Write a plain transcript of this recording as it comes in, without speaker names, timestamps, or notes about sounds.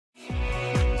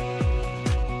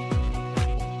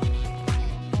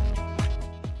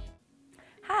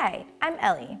I'm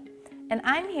Ellie, and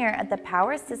I'm here at the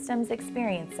Power Systems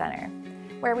Experience Center,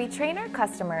 where we train our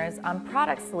customers on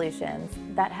product solutions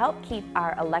that help keep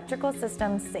our electrical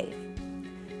systems safe.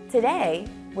 Today,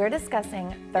 we're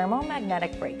discussing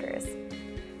thermomagnetic breakers.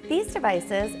 These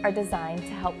devices are designed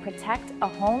to help protect a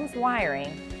home's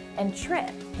wiring and trip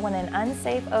when an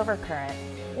unsafe overcurrent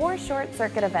or short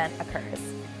circuit event occurs.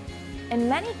 In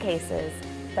many cases,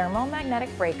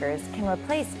 thermomagnetic breakers can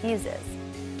replace fuses,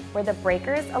 where the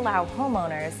breakers allow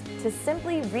homeowners to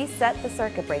simply reset the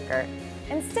circuit breaker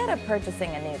instead of purchasing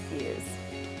a new fuse.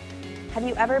 Have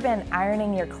you ever been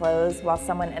ironing your clothes while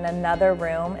someone in another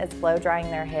room is blow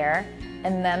drying their hair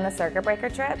and then the circuit breaker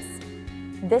trips?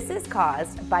 This is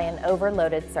caused by an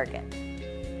overloaded circuit.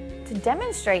 To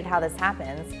demonstrate how this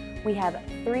happens, we have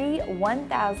 3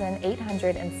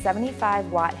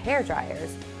 1,875 watt hair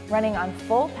dryers running on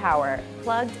full power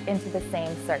plugged into the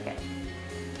same circuit.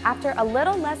 After a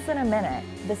little less than a minute,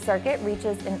 the circuit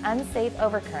reaches an unsafe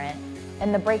overcurrent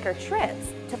and the breaker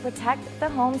trips to protect the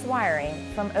home's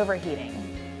wiring from overheating.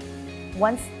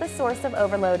 Once the source of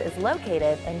overload is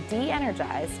located and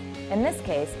de-energized, in this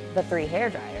case, the 3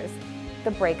 hair dryers,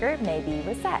 the breaker may be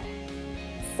reset.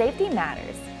 Safety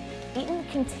matters. Eaton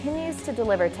continues to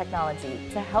deliver technology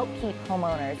to help keep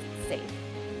homeowners safe.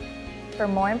 For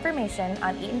more information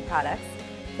on Eaton products,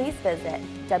 please visit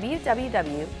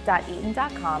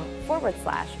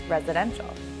www.eaton.com/residential.